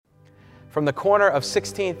From the corner of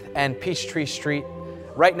 16th and Peachtree Street,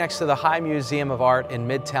 right next to the High Museum of Art in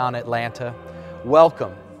Midtown Atlanta,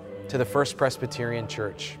 welcome to the First Presbyterian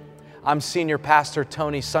Church. I'm Senior Pastor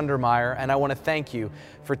Tony Sundermeyer, and I want to thank you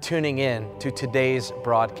for tuning in to today's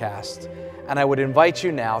broadcast. And I would invite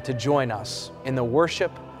you now to join us in the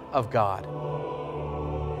worship of God.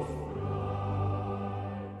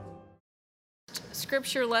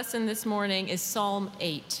 Scripture lesson this morning is Psalm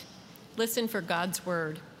 8. Listen for God's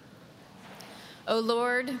word. O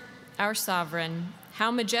Lord, our sovereign, how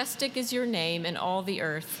majestic is your name in all the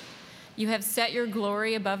earth. You have set your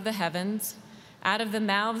glory above the heavens. Out of the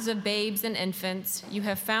mouths of babes and infants, you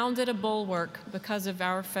have founded a bulwark because of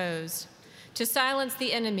our foes, to silence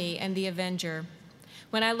the enemy and the avenger.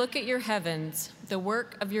 When I look at your heavens, the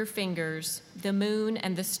work of your fingers, the moon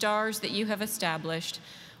and the stars that you have established,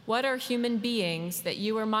 what are human beings that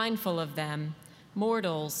you are mindful of them,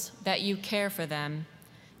 mortals that you care for them?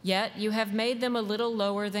 Yet you have made them a little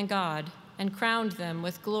lower than God and crowned them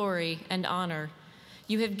with glory and honor.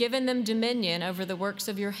 You have given them dominion over the works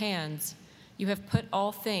of your hands. You have put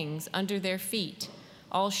all things under their feet,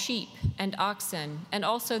 all sheep and oxen, and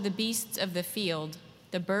also the beasts of the field,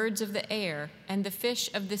 the birds of the air, and the fish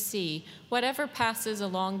of the sea, whatever passes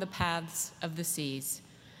along the paths of the seas.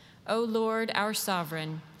 O Lord, our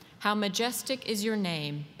sovereign, how majestic is your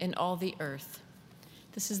name in all the earth.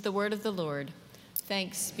 This is the word of the Lord.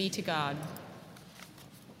 Thanks be to God.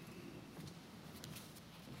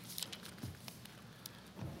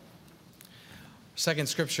 Second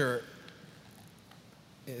scripture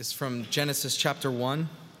is from Genesis chapter 1,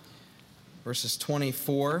 verses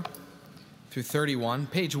 24 through 31,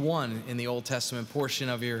 page 1 in the Old Testament portion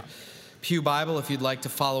of your Pew Bible, if you'd like to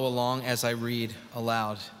follow along as I read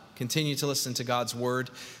aloud. Continue to listen to God's word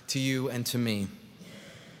to you and to me.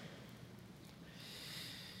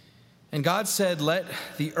 And God said, let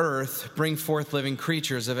the earth bring forth living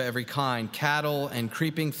creatures of every kind, cattle and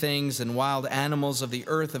creeping things and wild animals of the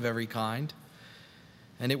earth of every kind.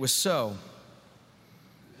 And it was so.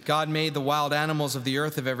 God made the wild animals of the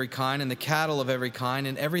earth of every kind, and the cattle of every kind,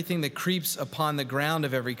 and everything that creeps upon the ground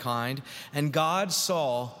of every kind. And God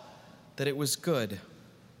saw that it was good.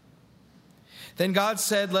 Then God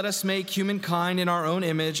said, let us make humankind in our own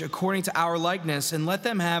image, according to our likeness, and let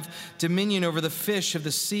them have dominion over the fish of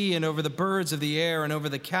the sea, and over the birds of the air, and over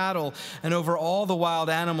the cattle, and over all the wild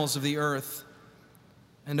animals of the earth,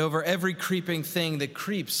 and over every creeping thing that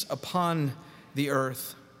creeps upon the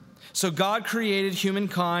earth. So God created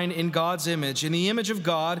humankind in God's image. In the image of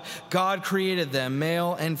God, God created them,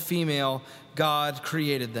 male and female, God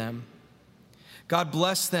created them. God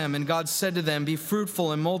blessed them, and God said to them, be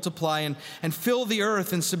fruitful and multiply, and fill the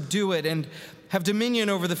earth and subdue it, and have dominion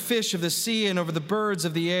over the fish of the sea, and over the birds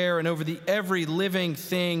of the air, and over every living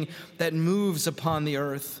thing that moves upon the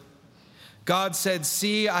earth. God said,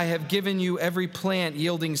 see, I have given you every plant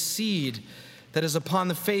yielding seed that is upon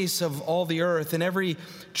the face of all the earth, and every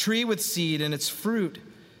tree with seed and its fruit.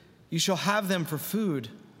 You shall have them for food.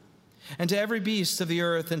 And to every beast of the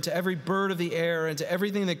earth, and to every bird of the air, and to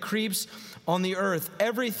everything that creeps on the earth,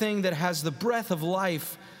 everything that has the breath of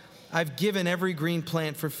life, I've given every green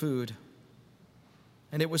plant for food.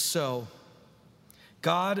 And it was so.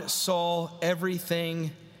 God saw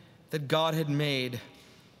everything that God had made,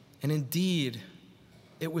 and indeed,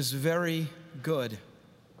 it was very good.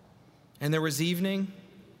 And there was evening,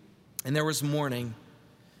 and there was morning,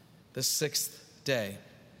 the sixth day.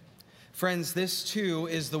 Friends, this too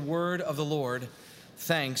is the word of the Lord.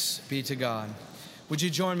 Thanks be to God. Would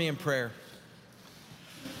you join me in prayer?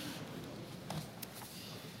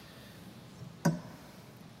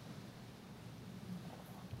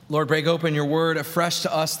 Lord, break open your word afresh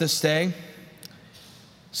to us this day,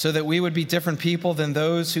 so that we would be different people than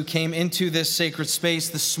those who came into this sacred space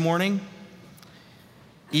this morning,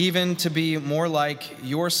 even to be more like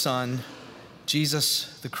your Son,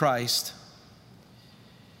 Jesus the Christ.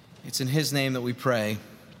 It's in his name that we pray.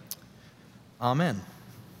 Amen.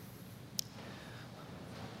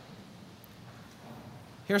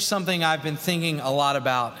 Here's something I've been thinking a lot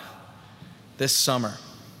about this summer.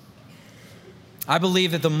 I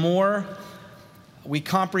believe that the more we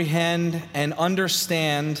comprehend and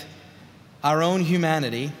understand our own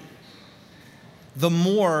humanity, the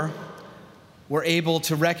more we're able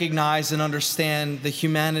to recognize and understand the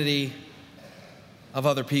humanity of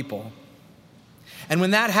other people. And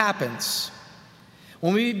when that happens,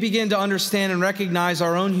 when we begin to understand and recognize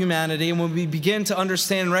our own humanity, and when we begin to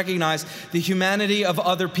understand and recognize the humanity of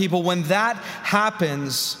other people, when that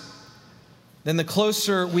happens, then the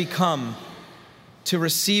closer we come to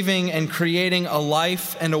receiving and creating a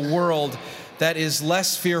life and a world that is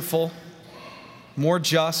less fearful, more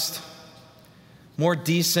just, more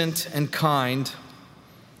decent and kind,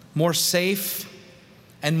 more safe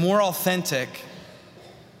and more authentic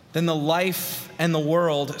than the life and the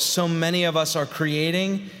world so many of us are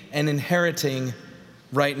creating and inheriting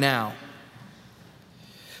right now.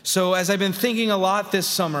 So as I've been thinking a lot this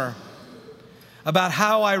summer about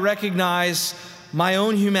how I recognize my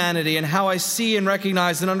own humanity and how I see and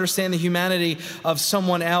recognize and understand the humanity of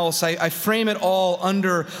someone else, I frame it all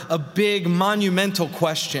under a big monumental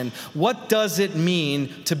question. What does it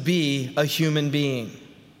mean to be a human being?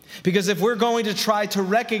 Because if we're going to try to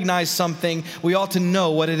recognize something, we ought to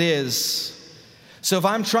know what it is. So if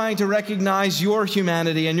I'm trying to recognize your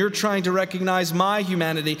humanity and you're trying to recognize my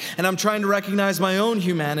humanity and I'm trying to recognize my own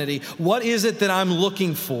humanity, what is it that I'm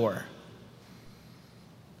looking for?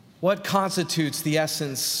 What constitutes the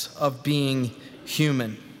essence of being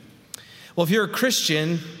human? Well, if you're a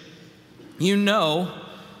Christian, you know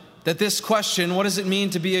that this question, what does it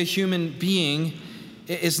mean to be a human being,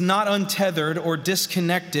 is not untethered or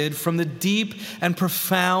disconnected from the deep and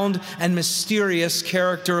profound and mysterious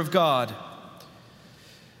character of God.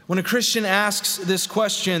 When a Christian asks this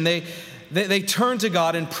question, they turn to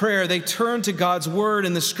God in prayer. They turn to God's word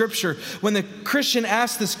in the scripture. When the Christian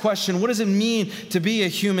asks this question, what does it mean to be a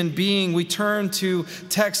human being? We turn to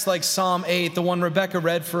texts like Psalm 8, the one Rebecca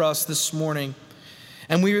read for us this morning.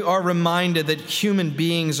 And we are reminded that human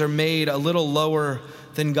beings are made a little lower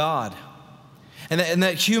than God. And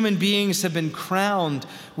that human beings have been crowned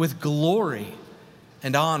with glory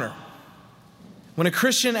and honor. When a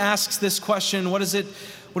Christian asks this question, what does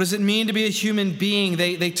it mean to be a human being?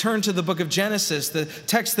 They turn to the book of Genesis, the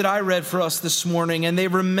text that I read for us this morning, and they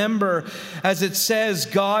remember, as it says,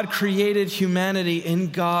 God created humanity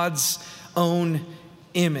in God's own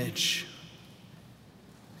image.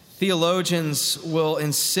 Theologians will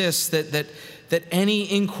insist that any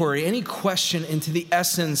inquiry, any question into the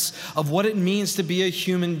essence of what it means to be a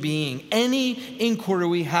human being, any inquiry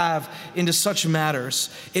we have into such matters,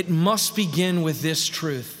 it must begin with this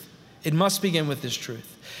truth. It must begin with this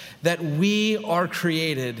truth, that we are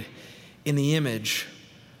created in the image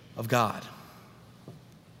of God.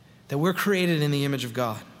 That we're created in the image of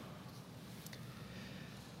God.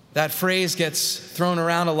 That phrase gets thrown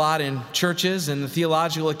around a lot in churches and the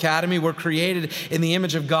theological academy. We're created in the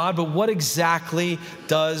image of God, but what exactly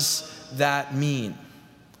does that mean?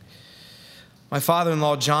 My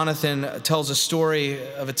father-in-law, Jonathan, tells a story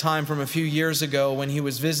of a time from a few years ago when he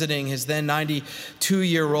was visiting his then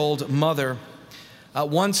 92-year-old mother.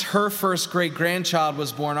 Once her first great-grandchild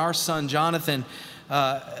was born, our son, Jonathan,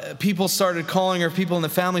 people in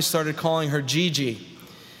the family started calling her Gigi.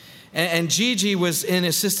 And Gigi was in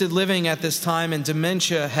assisted living at this time, and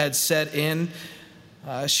dementia had set in.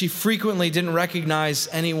 She frequently didn't recognize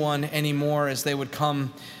anyone anymore as they would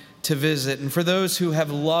come to visit. And for those who have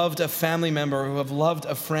loved a family member, who have loved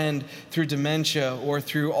a friend through dementia or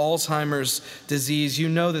through Alzheimer's disease, you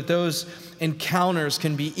know that those encounters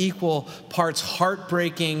can be equal parts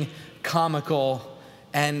heartbreaking, comical,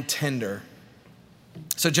 and tender.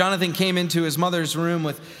 So Jonathan came into his mother's room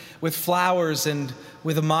with flowers and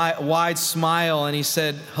with a wide smile, and he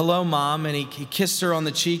said, "Hello, Mom," and he kissed her on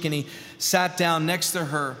the cheek, and he sat down next to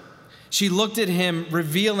her. She looked at him,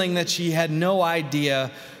 revealing that she had no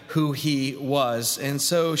idea who he was, and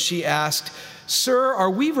so she asked, "Sir, are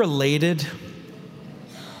we related?"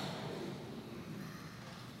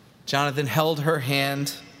 Jonathan held her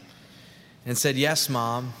hand and said, "Yes,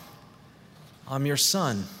 Mom, I'm your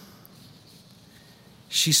son."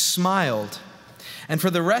 She smiled. And for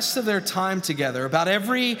the rest of their time together, about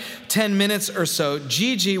every 10 minutes or so,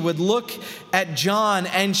 Gigi would look at John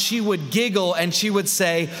and she would giggle and she would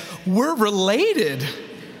say, "We're related.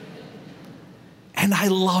 And I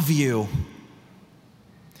love you.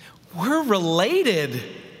 We're related.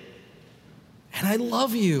 And I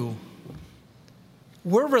love you.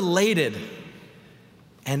 We're related.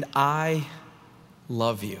 And I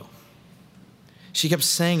love you." She kept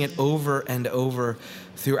saying it over and over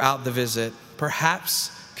throughout the visit,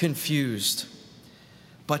 perhaps confused,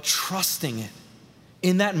 but trusting it.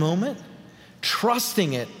 In that moment,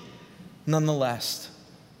 trusting it nonetheless.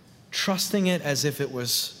 Trusting it as if it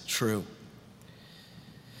was true.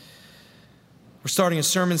 We're starting a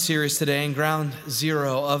sermon series today, and ground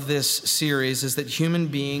zero of this series is that human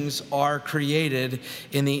beings are created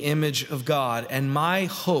in the image of God. And my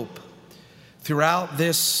hope throughout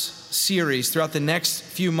this series, throughout the next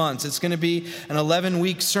few months, it's going to be an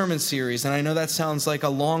 11-week sermon series. And I know that sounds like a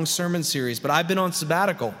long sermon series, but I've been on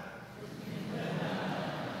sabbatical.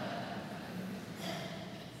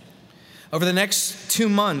 Over the next 2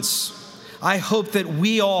 months, I hope that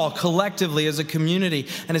we all collectively as a community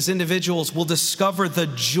and as individuals will discover the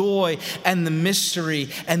joy and the mystery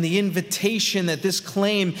and the invitation that this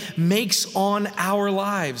claim makes on our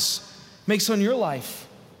lives, makes on your life,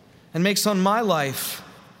 and makes on my life.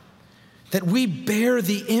 That we bear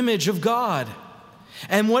the image of God.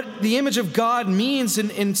 And what the image of God means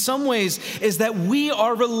in some ways is that we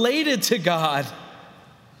are related to God.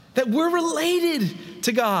 That we're related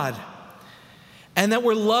to God. And that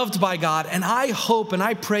we're loved by God. And I hope and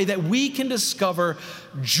I pray that we can discover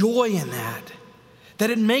joy in that. That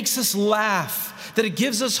it makes us laugh. That it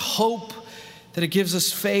gives us hope. That it gives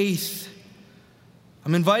us faith.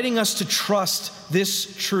 I'm inviting us to trust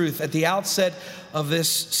this truth at the outset of this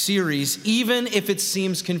series, even if it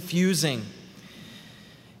seems confusing.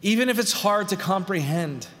 Even if it's hard to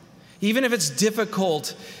comprehend. Even if it's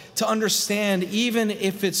difficult to understand. Even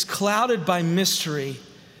if it's clouded by mystery.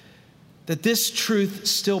 That this truth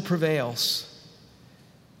still prevails.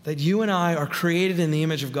 That you and I are created in the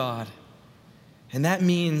image of God. And that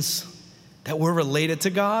means that we're related to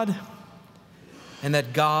God and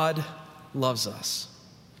that God loves us.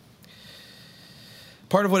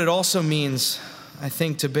 Part of what it also means, I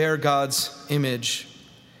think, to bear God's image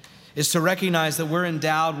is to recognize that we're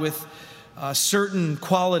endowed with certain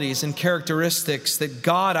qualities and characteristics that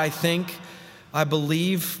God, I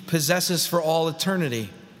believe, possesses for all eternity.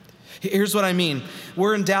 Here's what I mean.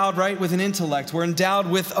 We're endowed, right, with an intellect. We're endowed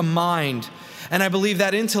with a mind. And I believe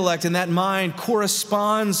that intellect and that mind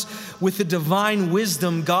corresponds with the divine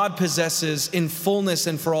wisdom God possesses in fullness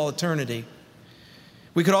and for all eternity.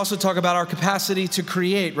 We could also talk about our capacity to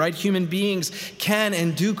create, right? Human beings can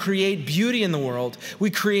and do create beauty in the world.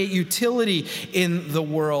 We create utility in the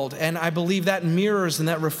world. And I believe that mirrors and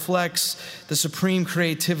that reflects the supreme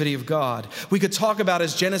creativity of God. We could talk about,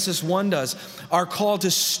 as Genesis 1 does, our call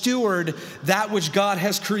to steward that which God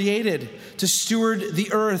has created, to steward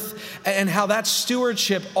the earth, and how that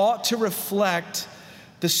stewardship ought to reflect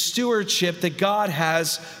the stewardship that God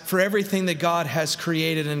has for everything that God has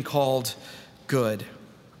created and called good.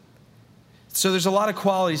 So there's a lot of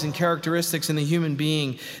qualities and characteristics in the human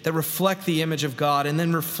being that reflect the image of God and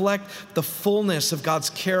then reflect the fullness of God's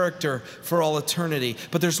character for all eternity.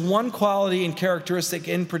 But there's one quality and characteristic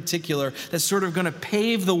in particular that's sort of going to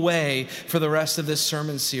pave the way for the rest of this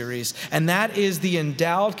sermon series, and that is the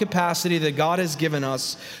endowed capacity that God has given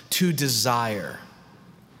us to desire.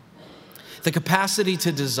 The capacity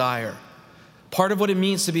to desire. Part of what it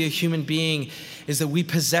means to be a human being is that we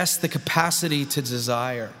possess the capacity to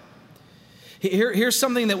desire. Here's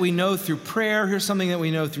something that we know through prayer. Here's something that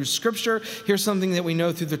we know through Scripture. Here's something that we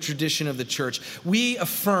know through the tradition of the church. We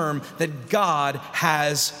affirm that God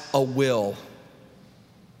has a will.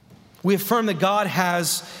 We affirm that God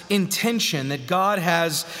has intention, that God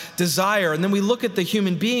has desire. And then we look at the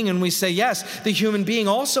human being and we say, yes, the human being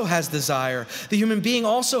also has desire. The human being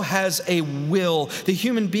also has a will. The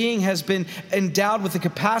human being has been endowed with the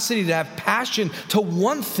capacity to have passion, to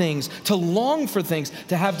want things, to long for things,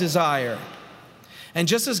 to have desire. And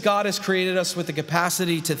just as God has created us with the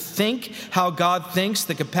capacity to think how God thinks,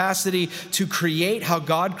 the capacity to create how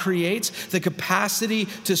God creates, the capacity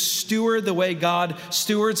to steward the way God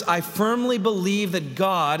stewards, I firmly believe that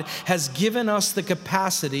God has given us the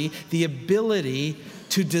capacity, the ability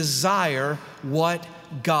to desire what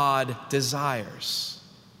God desires.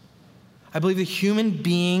 I believe the human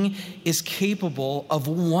being is capable of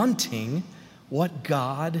wanting what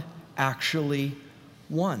God actually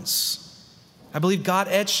wants. I believe God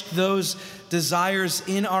etched those desires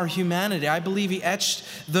in our humanity. I believe He etched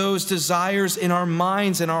those desires in our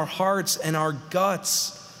minds and our hearts and our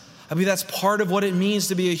guts. I believe that's part of what it means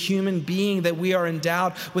to be a human being, that we are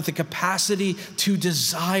endowed with the capacity to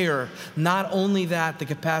desire. Not only that, the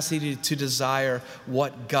capacity to desire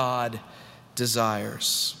what God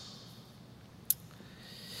desires.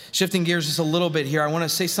 Shifting gears just a little bit here, I want to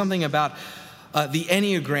say something about the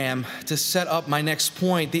Enneagram to set up my next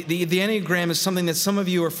point. The Enneagram is something that some of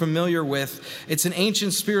you are familiar with. It's an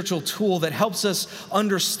ancient spiritual tool that helps us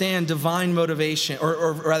understand divine motivation,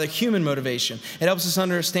 or rather human motivation. It helps us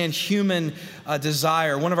understand human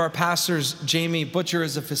desire. One of our pastors, Jamie Butcher,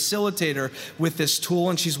 is a facilitator with this tool,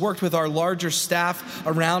 and she's worked with our larger staff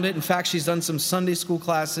around it. In fact, she's done some Sunday school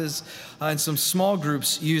classes and some small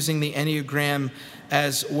groups using the Enneagram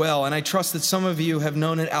as well. And I trust that some of you have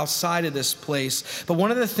known it outside of this place. But one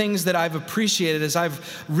of the things that I've appreciated as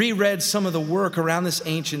I've reread some of the work around this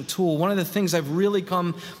ancient tool, one of the things I've really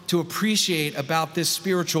come to appreciate about this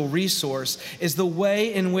spiritual resource is the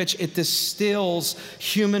way in which it distills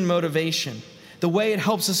human motivation. the way it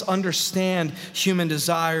helps us understand human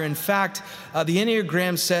desire. In fact, the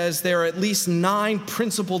Enneagram says there are at least 9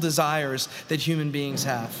 principal desires that human beings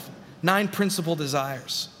have. 9 principal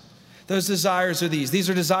desires. Those desires are these. These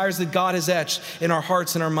are desires that God has etched in our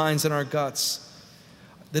hearts and our minds and our guts.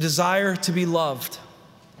 The desire to be loved,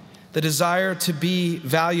 the desire to be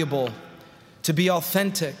valuable, to be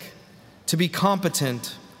authentic, to be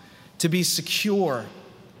competent, to be secure,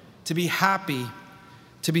 to be happy,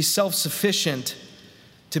 to be self-sufficient,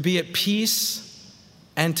 to be at peace,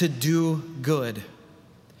 and to do good.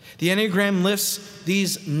 The Enneagram lists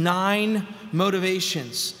these 9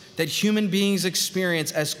 motivations that human beings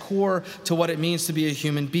experience as core to what it means to be a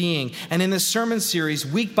human being. And in this sermon series,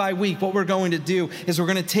 week by week, what we're going to do is we're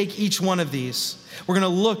going to take each one of these. We're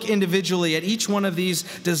going to look individually at each one of these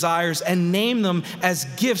desires and name them as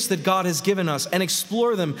gifts that God has given us and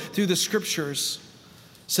explore them through the scriptures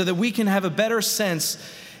so that we can have a better sense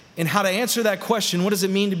in how to answer that question, what does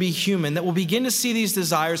it mean to be human? That we'll begin to see these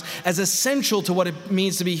desires as essential to what it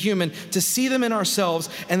means to be human, to see them in ourselves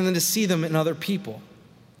and then to see them in other people.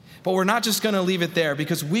 But we're not just going to leave it there,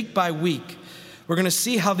 because week by week, we're going to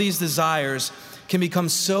see how these desires can become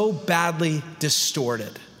so badly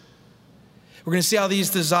distorted. We're going to see how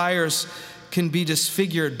these desires can be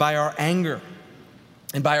disfigured by our anger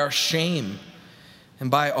and by our shame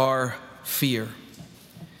and by our fear.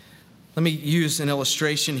 Let me use an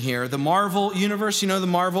illustration here. The Marvel Universe, you know the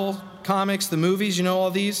Marvel comics, the movies, you know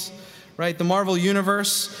all these, right? The Marvel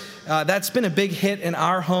Universe, that's been a big hit in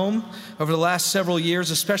our home over the last several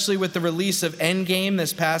years, especially with the release of Endgame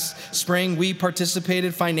this past spring. We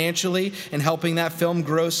participated financially in helping that film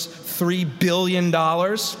gross $3 billion.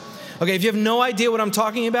 Okay, if you have no idea what I'm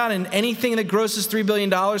talking about and anything that grosses $3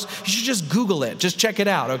 billion, you should just Google it. Just check it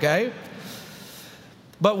out, okay?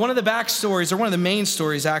 But one of the backstories, or one of the main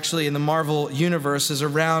stories actually in the Marvel Universe, is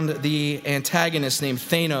around the antagonist named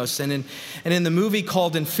Thanos. And in the movie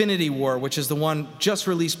called Infinity War, which is the one just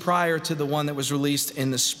released prior to the one that was released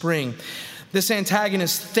in the spring, this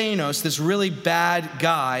antagonist Thanos, this really bad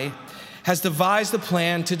guy, has devised a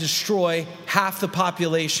plan to destroy half the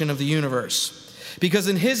population of the universe. Because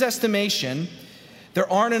in his estimation, there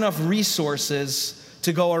aren't enough resources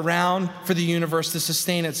to go around for the universe to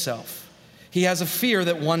sustain itself. He has a fear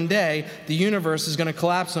that one day the universe is going to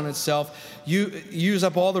collapse on itself, use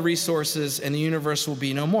up all the resources, and the universe will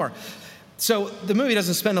be no more. So the movie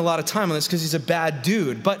doesn't spend a lot of time on this because he's a bad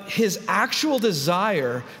dude, but his actual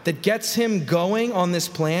desire that gets him going on this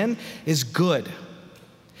plan is good.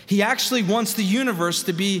 He actually wants the universe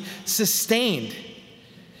to be sustained.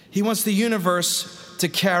 He wants the universe to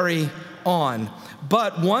carry on.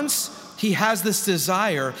 But once he has this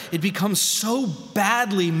desire, it becomes so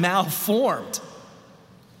badly malformed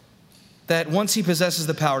that once he possesses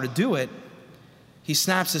the power to do it, he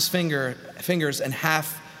snaps his fingers and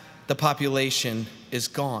half the population is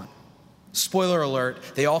gone. Spoiler alert,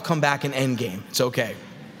 they all come back in Endgame. It's okay.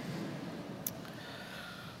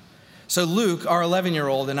 So Luke, our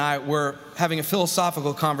 11-year-old, and I were having a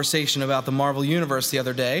philosophical conversation about the Marvel Universe the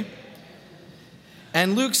other day.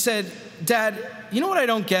 And Luke said, "Dad, you know what I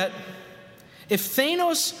don't get? If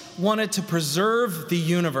Thanos wanted to preserve the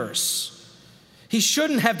universe, he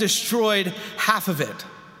shouldn't have destroyed half of it,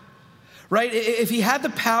 right? If he had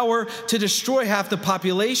the power to destroy half the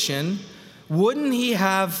population, wouldn't he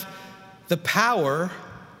have the power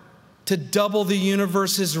to double the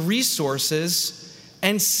universe's resources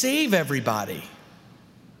and save everybody?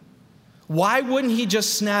 Why wouldn't he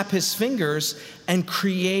just snap his fingers and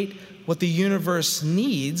create what the universe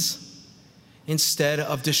needs instead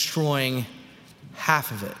of destroying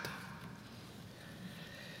half of it?"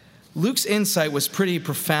 Luke's insight was pretty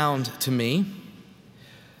profound to me.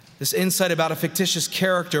 This insight about a fictitious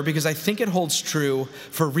character, because I think it holds true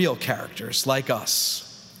for real characters like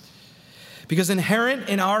us. Because inherent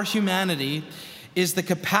in our humanity is the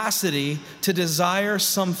capacity to desire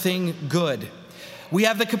something good. We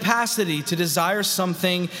have the capacity to desire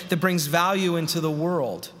something that brings value into the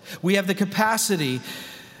world. We have the capacity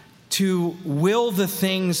to will the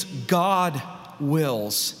things God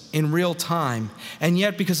wills in real time. And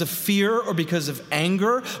yet, because of fear or because of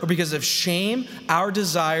anger or because of shame, our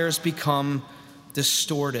desires become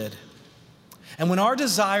distorted. And when our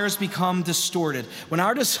desires become distorted, when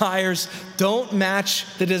our desires don't match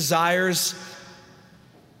the desires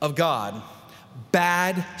of God,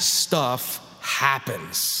 bad stuff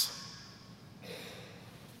happens.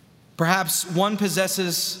 Perhaps one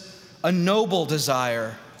possesses a noble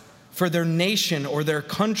desire for their nation or their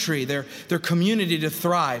country, their community to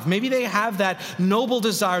thrive. Maybe they have that noble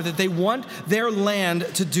desire that they want their land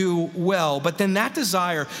to do well, but then that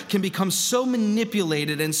desire can become so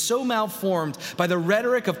manipulated and so malformed by the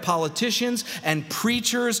rhetoric of politicians and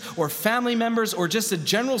preachers or family members, or just a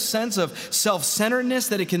general sense of self-centeredness,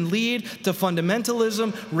 that it can lead to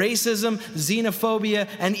fundamentalism, racism, xenophobia,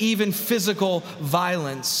 and even physical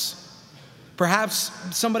violence. Perhaps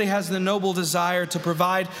somebody has the noble desire to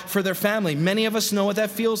provide for their family. Many of us know what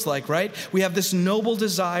that feels like, right? We have this noble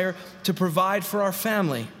desire to provide for our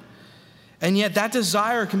family. And yet that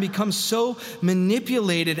desire can become so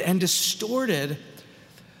manipulated and distorted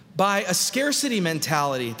by a scarcity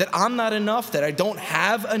mentality, that I'm not enough, that I don't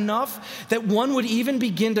have enough, that one would even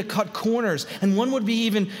begin to cut corners, and one would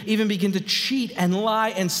even begin to cheat and lie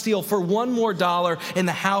and steal for one more dollar in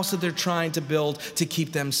the house that they're trying to build to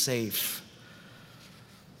keep them safe.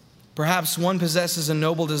 Perhaps one possesses a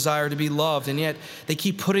noble desire to be loved, and yet they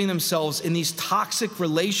keep putting themselves in these toxic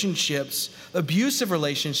relationships, abusive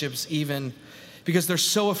relationships even, because they're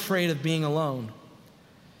so afraid of being alone.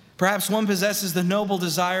 Perhaps one possesses the noble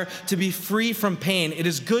desire to be free from pain. It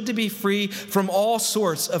is good to be free from all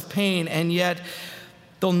sorts of pain, and yet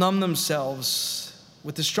they'll numb themselves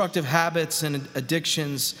with destructive habits and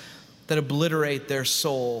addictions that obliterate their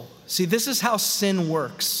soul. See, this is how sin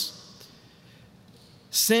works.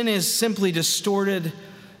 Sin is simply distorted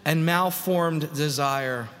and malformed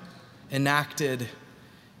desire enacted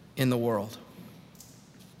in the world.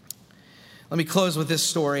 Let me close with this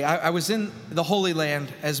story. I was in the Holy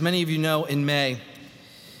Land, as many of you know, in May.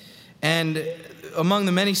 And among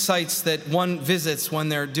the many sites that one visits when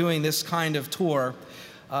they're doing this kind of tour,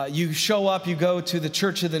 you show up, you go to the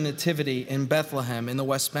Church of the Nativity in Bethlehem in the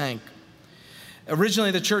West Bank.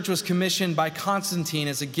 Originally, the church was commissioned by Constantine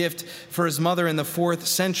as a gift for his mother in the 4th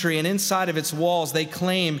century, and inside of its walls, they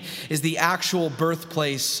claim, is the actual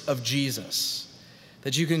birthplace of Jesus,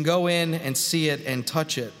 that you can go in and see it and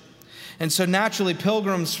touch it. And so naturally,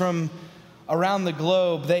 pilgrims from around the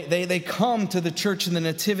globe, they come to the Church of the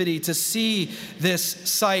Nativity to see this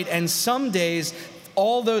site, and some days,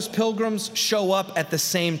 all those pilgrims show up at the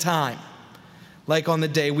same time, like on the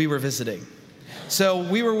day we were visiting. So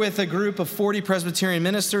we were with a group of 40 Presbyterian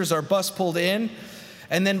ministers. Our bus pulled in,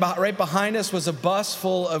 and then right behind us was a bus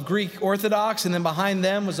full of Greek Orthodox, and then behind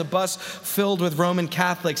them was a bus filled with Roman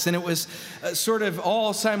Catholics. And it was sort of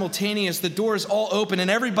all simultaneous. The doors all open,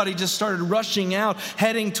 and everybody just started rushing out,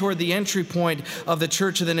 heading toward the entry point of the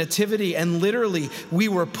Church of the Nativity. And literally, we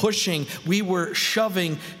were pushing, we were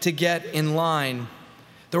shoving to get in line.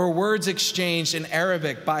 There were words exchanged in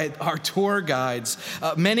Arabic by our tour guides.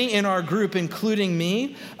 Many in our group, including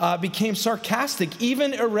me, became sarcastic,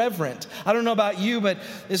 even irreverent. I don't know about you, but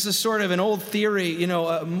this is sort of an old theory,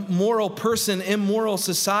 a moral person, immoral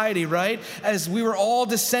society, right? As we were all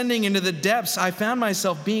descending into the depths, I found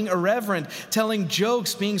myself being irreverent, telling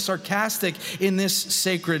jokes, being sarcastic in this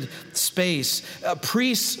sacred space.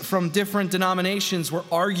 Priests from different denominations were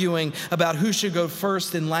arguing about who should go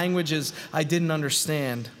first in languages I didn't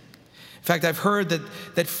understand. In fact, I've heard that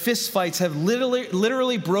fistfights have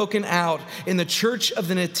literally broken out in the Church of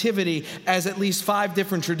the Nativity, as at least 5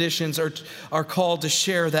 different traditions are called to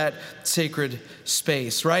share that sacred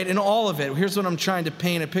space, right? In all of it, here's what I'm trying to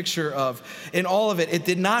paint a picture of. In all of it, it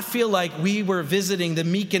did not feel like we were visiting the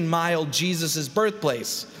meek and mild Jesus'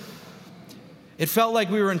 birthplace. It felt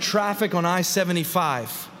like we were in traffic on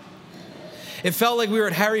I-75. It felt like we were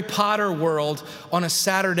at Harry Potter World on a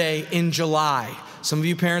Saturday in July. Some of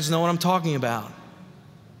you parents know what I'm talking about.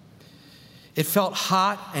 It felt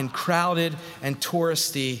hot and crowded and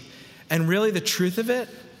touristy. And really, the truth of it,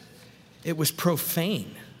 it was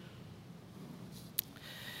profane.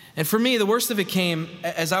 And for me, the worst of it came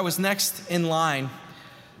as I was next in line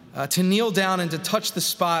to kneel down and to touch the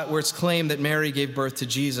spot where it's claimed that Mary gave birth to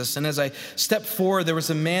Jesus. And as I stepped forward, there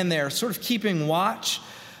was a man there sort of keeping watch,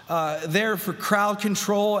 there for crowd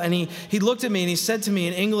control, and he looked at me and he said to me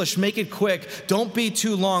in English, "Make it quick, don't be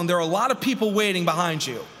too long. There are a lot of people waiting behind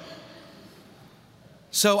you."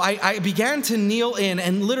 So I began to kneel in,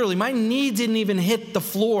 and literally my knee didn't even hit the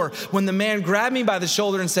floor when the man grabbed me by the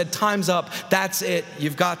shoulder and said, "Time's up, that's it,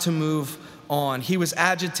 you've got to move on." He was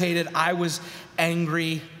agitated, I was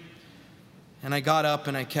angry, and I got up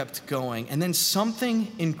and I kept going. And then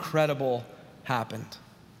something incredible happened.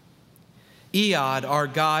 Eod, our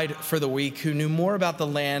guide for the week, who knew more about the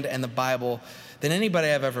land and the Bible than anybody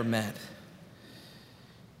I've ever met,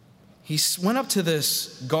 he went up to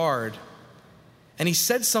this guard and he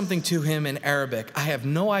said something to him in Arabic. I have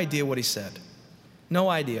no idea what he said. No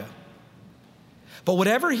idea. But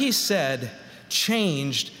whatever he said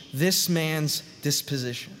changed this man's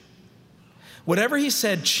disposition. Whatever he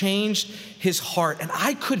said changed his heart. And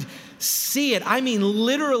I could see it. I mean,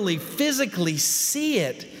 literally, physically see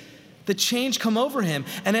it. The change come over him.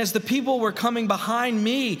 And as the people were coming behind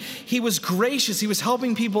me, he was gracious. He was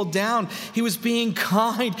helping people down. He was being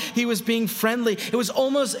kind. He was being friendly. It was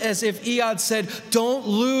almost as if Iyad said, don't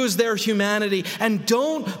lose their humanity and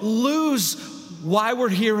don't lose why we're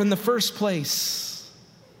here in the first place.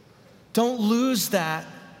 Don't lose that.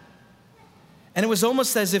 And it was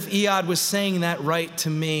almost as if Iyad was saying that right to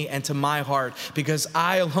me and to my heart, because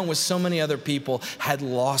I, along with so many other people, had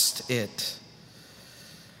lost it.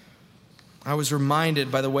 I was reminded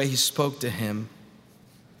by the way he spoke to him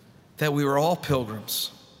that we were all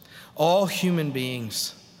pilgrims, all human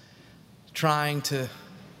beings trying to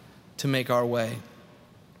make our way.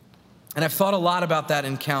 And I've thought a lot about that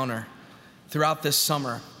encounter throughout this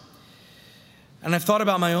summer. And I've thought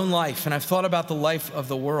about my own life, and I've thought about the life of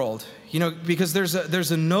the world. You know, because there's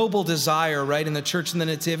a noble desire, right, in the church and the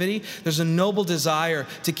Nativity. There's a noble desire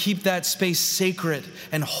to keep that space sacred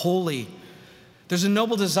and holy. There's a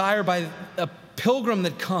noble desire by a pilgrim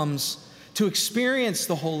that comes to experience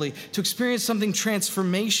the holy, to experience something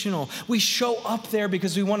transformational. We show up there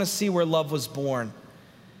because we want to see where love was born.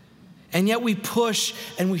 And yet we push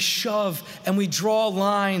and we shove and we draw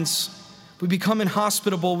lines. We become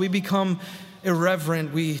inhospitable. We become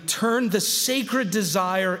irreverent. We turn the sacred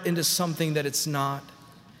desire into something that it's not.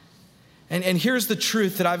 And here's the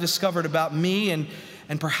truth that I've discovered about me, and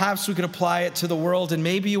perhaps we could apply it to the world, and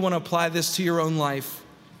maybe you want to apply this to your own life,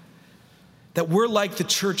 that we're like the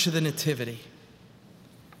Church of the Nativity.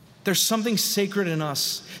 There's something sacred in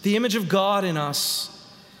us, the image of God in us,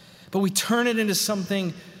 but we turn it into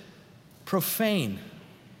something profane.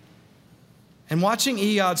 And watching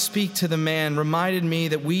Iyad speak to the man reminded me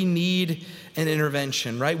that we need an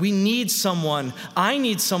intervention, right? We need someone, I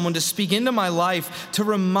need someone to speak into my life to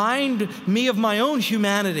remind me of my own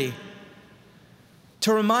humanity,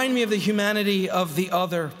 to remind me of the humanity of the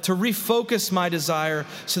other, to refocus my desire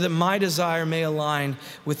so that my desire may align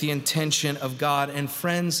with the intention of God. And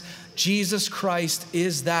friends, Jesus Christ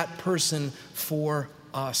is that person for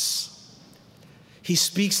us. He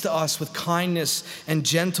speaks to us with kindness and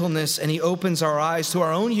gentleness, and he opens our eyes to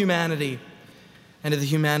our own humanity and to the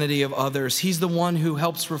humanity of others. He's the one who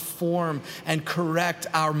helps reform and correct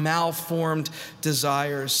our malformed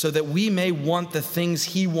desires so that we may want the things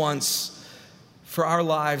he wants for our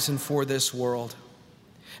lives and for this world.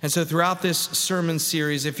 And so throughout this sermon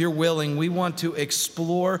series, if you're willing, we want to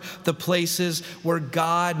explore the places where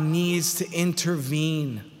God needs to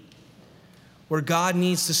intervene, where God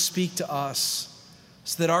needs to speak to us,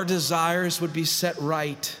 so that our desires would be set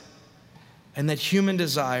right and that human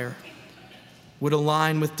desire would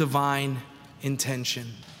align with divine intention.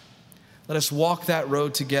 Let us walk that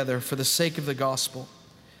road together for the sake of the gospel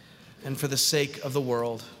and for the sake of the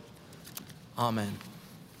world. Amen.